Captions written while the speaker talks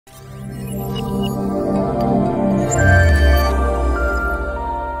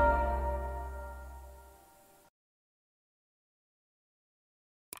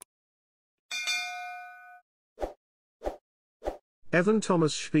Evan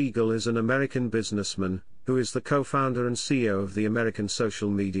Thomas Spiegel is an American businessman, who is the co-founder and CEO of the American social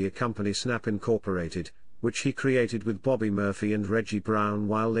media company Snap Incorporated, which he created with Bobby Murphy and Reggie Brown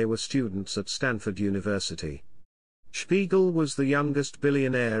while they were students at Stanford University. Spiegel was the youngest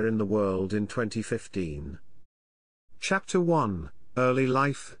billionaire in the world in 2015. Chapter 1: Early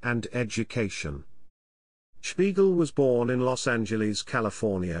Life and Education. Spiegel was born in Los Angeles,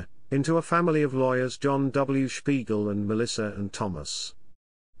 California, into a family of lawyers John W. Spiegel and Melissa and Thomas.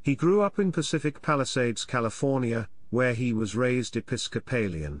 He grew up in Pacific Palisades, California, where he was raised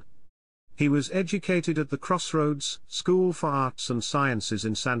Episcopalian. He was educated at the Crossroads School for Arts and Sciences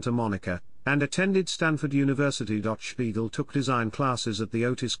in Santa Monica, and attended Stanford University. Spiegel took design classes at the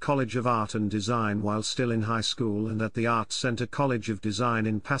Otis College of Art and Design while still in high school and at the Arts Center College of Design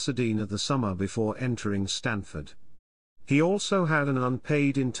in Pasadena the summer before entering Stanford. He also had an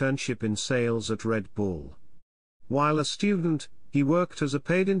unpaid internship in sales at Red Bull. While a student, he worked as a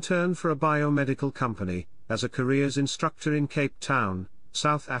paid intern for a biomedical company, as a careers instructor in Cape Town,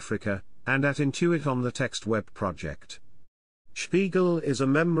 South Africa, and at Intuit on the Text Web project. Spiegel is a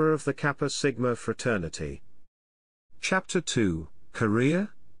member of the Kappa Sigma fraternity. Chapter 2: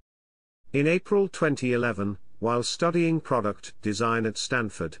 Career. In April 2011, while studying product design at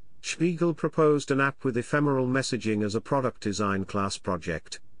Stanford, Spiegel proposed an app with ephemeral messaging as a product design class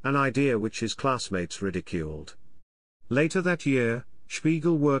project, an idea which his classmates ridiculed. Later that year,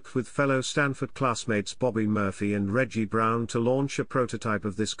 Spiegel worked with fellow Stanford classmates Bobby Murphy and Reggie Brown to launch a prototype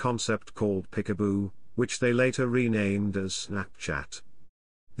of this concept called Peekaboo, which they later renamed as Snapchat.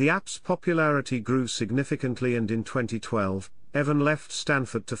 The app's popularity grew significantly, and in 2012, Evan left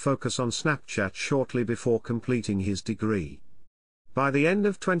Stanford to focus on Snapchat shortly before completing his degree. By the end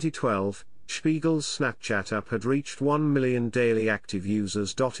of 2012, Spiegel's Snapchat app had reached 1 million daily active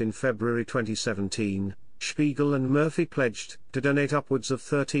users. In February 2017, Spiegel and Murphy pledged to donate upwards of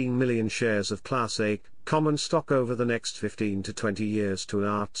 13 million shares of Class A common stock over the next 15 to 20 years to an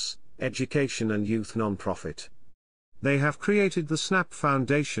arts, education and youth nonprofit. They have created the Snap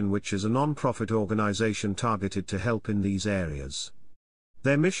Foundation, which is a nonprofit organization targeted to help in these areas.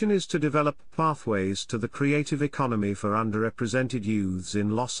 Their mission is to develop pathways to the creative economy for underrepresented youths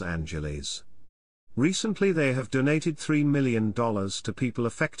in Los Angeles. Recently they have donated $3 million to people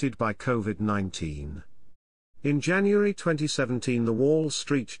affected by COVID-19. In January 2017, the Wall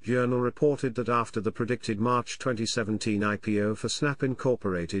Street Journal reported that after the predicted March 2017 IPO for Snap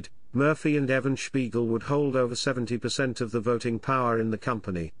Incorporated, Murphy and Evan Spiegel would hold over 70% of the voting power in the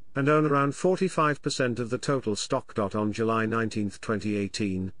company, and own around 45% of the total stock. On July 19,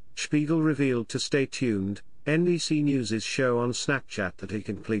 2018, Spiegel revealed to Stay Tuned, NBC News' show on Snapchat, that he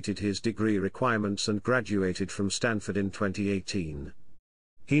completed his degree requirements and graduated from Stanford in 2018.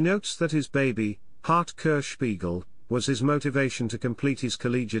 He notes that his baby, Hart Kerr Spiegel, was his motivation to complete his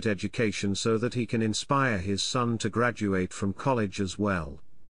collegiate education so that he can inspire his son to graduate from college as well.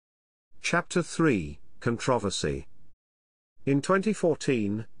 Chapter 3: Controversy. In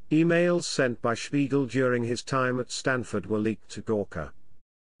 2014, emails sent by Spiegel during his time at Stanford were leaked to Gawker.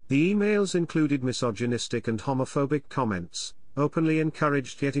 The emails included misogynistic and homophobic comments, openly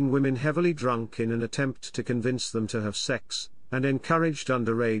encouraged getting women heavily drunk in an attempt to convince them to have sex, and encouraged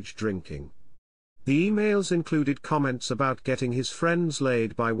underage drinking. The emails included comments about getting his friends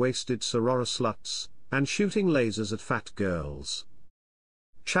laid by wasted sorority sluts, and shooting lasers at fat girls.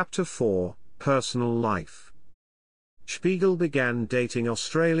 Chapter 4: Personal Life. Spiegel began dating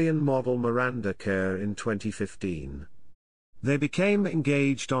Australian model Miranda Kerr in 2015. They became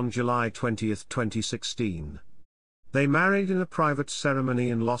engaged on July 20, 2016. They married in a private ceremony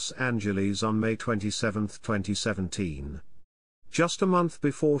in Los Angeles on May 27, 2017. Just a month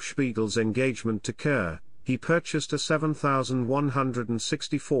before Spiegel's engagement to Kerr, he purchased a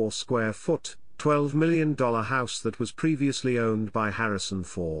 7,164 square foot, $12 million house that was previously owned by Harrison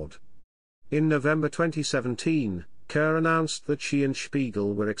Ford. In November 2017, Kerr announced that she and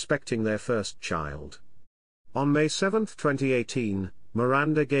Spiegel were expecting their first child. On May 7, 2018,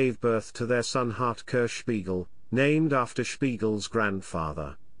 Miranda gave birth to their son Hart Kerr Spiegel, named after Spiegel's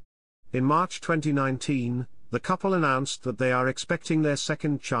grandfather. In March 2019, the couple announced that they are expecting their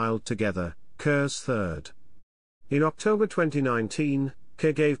second child together, Kerr's third. In October 2019,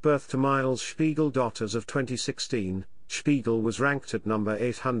 Kerr gave birth to Miles Spiegel. As of 2016, Spiegel was ranked at number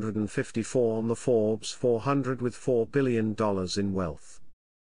 854 on the Forbes 400 with $4 billion in wealth.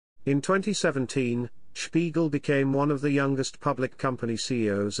 In 2017, Spiegel became one of the youngest public company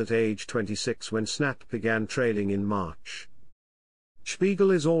CEOs at age 26 when Snap began trading in March. Spiegel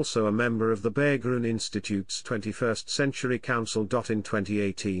is also a member of the Berggruen Institute's 21st Century Council. In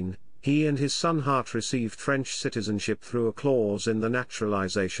 2018, He and his son Hart received French citizenship through a clause in the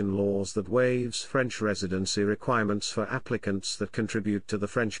naturalization laws that waives French residency requirements for applicants that contribute to the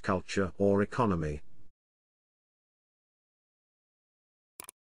French culture or economy.